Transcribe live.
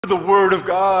the Word of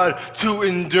God to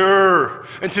endure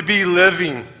and to be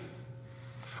living.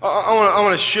 I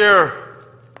want to share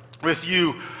with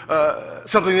you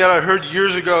something that I heard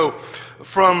years ago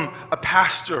from a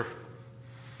pastor.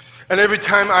 And every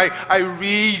time I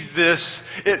read this,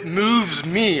 it moves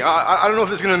me. I don't know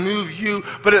if it's going to move you,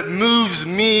 but it moves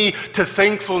me to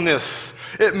thankfulness.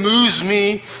 It moves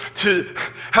me to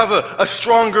have a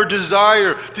stronger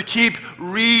desire to keep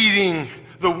reading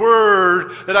the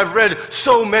Word that I've read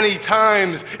so many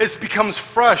times. It becomes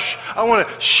fresh. I want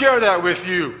to share that with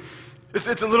you. It's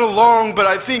a little long, but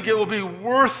I think it will be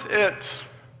worth it.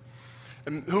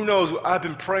 And who knows, I've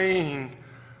been praying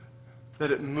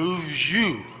that it moves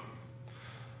you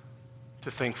to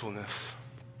thankfulness.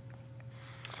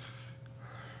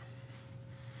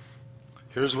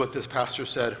 Here's what this pastor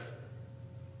said.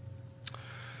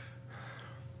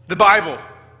 The Bible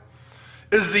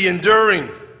is the enduring,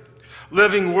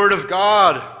 living Word of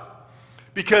God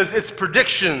because its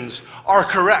predictions are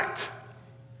correct.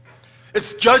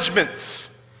 Its judgments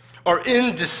are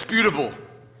indisputable.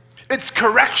 Its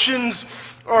corrections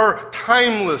are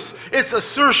timeless. Its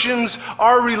assertions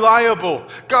are reliable.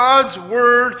 God's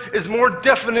Word is more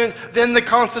definite than the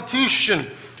Constitution.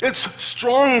 It's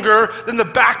stronger than the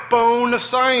backbone of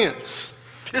science.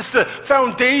 It's the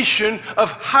foundation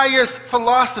of highest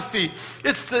philosophy.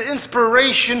 It's the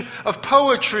inspiration of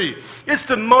poetry. It's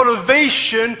the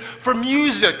motivation for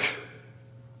music.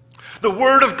 The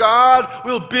Word of God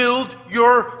will build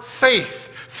your faith,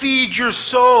 feed your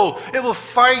soul. It will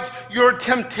fight your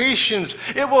temptations.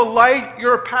 It will light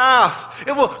your path.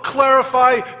 It will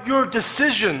clarify your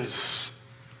decisions.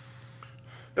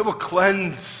 It will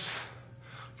cleanse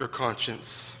your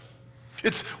conscience.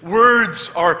 Its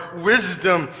words are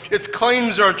wisdom. Its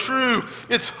claims are true.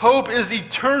 Its hope is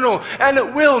eternal, and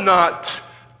it will not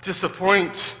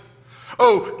disappoint.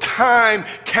 Oh, time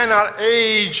cannot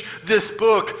age this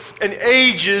book, and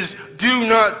ages do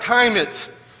not time it.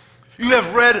 You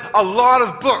have read a lot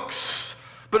of books,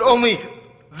 but only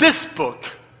this book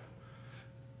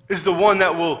is the one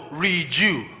that will read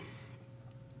you.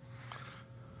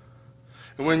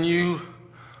 And when you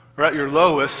are at your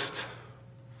lowest,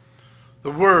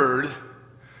 the Word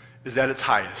is at its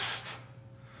highest.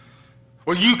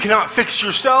 Where you cannot fix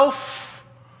yourself,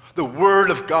 the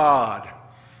Word of God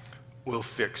will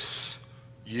fix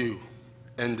you.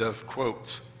 End of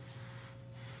quote.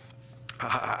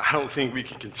 I don't think we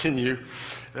can continue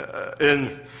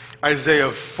in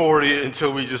Isaiah 40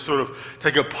 until we just sort of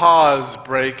take a pause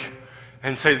break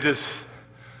and say this.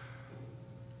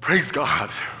 Praise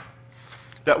God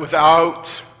that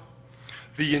without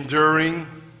the enduring,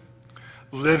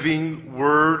 living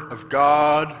Word of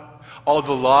God, all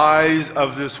the lies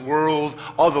of this world,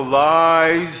 all the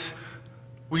lies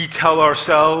we tell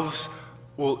ourselves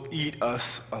will eat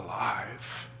us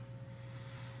alive.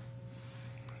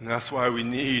 And that's why we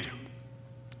need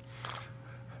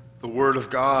the Word of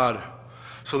God,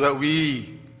 so that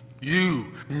we, you,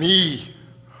 me,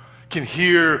 can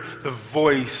hear the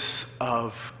voice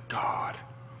of God.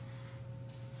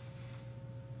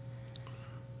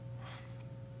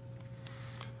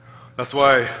 That's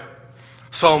why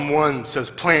Psalm 1 says,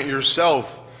 plant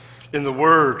yourself in the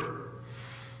Word.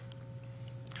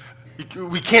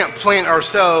 We can't plant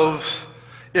ourselves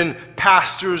in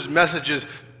pastors' messages.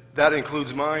 That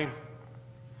includes mine.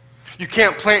 You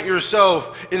can't plant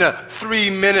yourself in a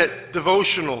 3-minute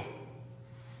devotional.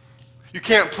 You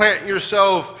can't plant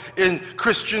yourself in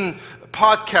Christian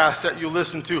podcasts that you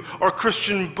listen to, or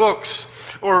Christian books,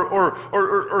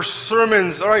 or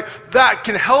sermons. All right, that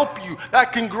can help you.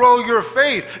 That can grow your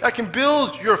faith. That can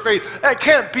build your faith. That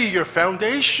can't be your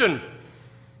foundation.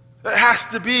 That has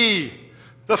to be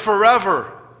the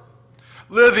forever,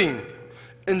 living,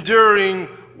 enduring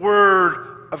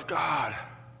Word of God.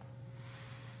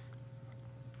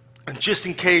 And just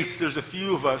in case there's a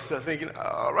few of us that are thinking,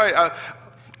 all right,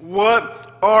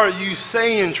 what are you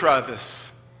saying, Travis?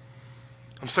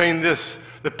 I'm saying this: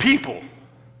 the people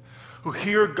who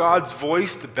hear God's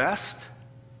voice the best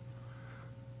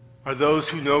are those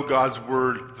who know God's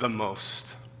Word the most.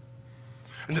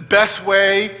 And the best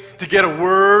way to get a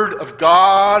Word of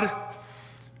God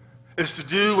is to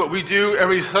do what we do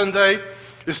every Sunday,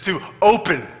 is to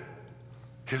open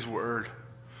His Word.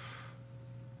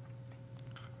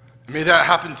 May that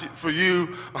happen for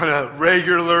you on a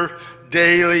regular,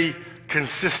 daily,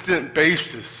 consistent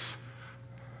basis.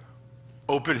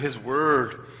 Open His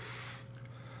Word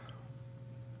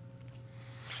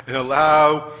and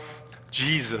allow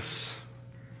Jesus,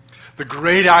 the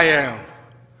great I Am,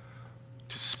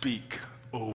 to speak.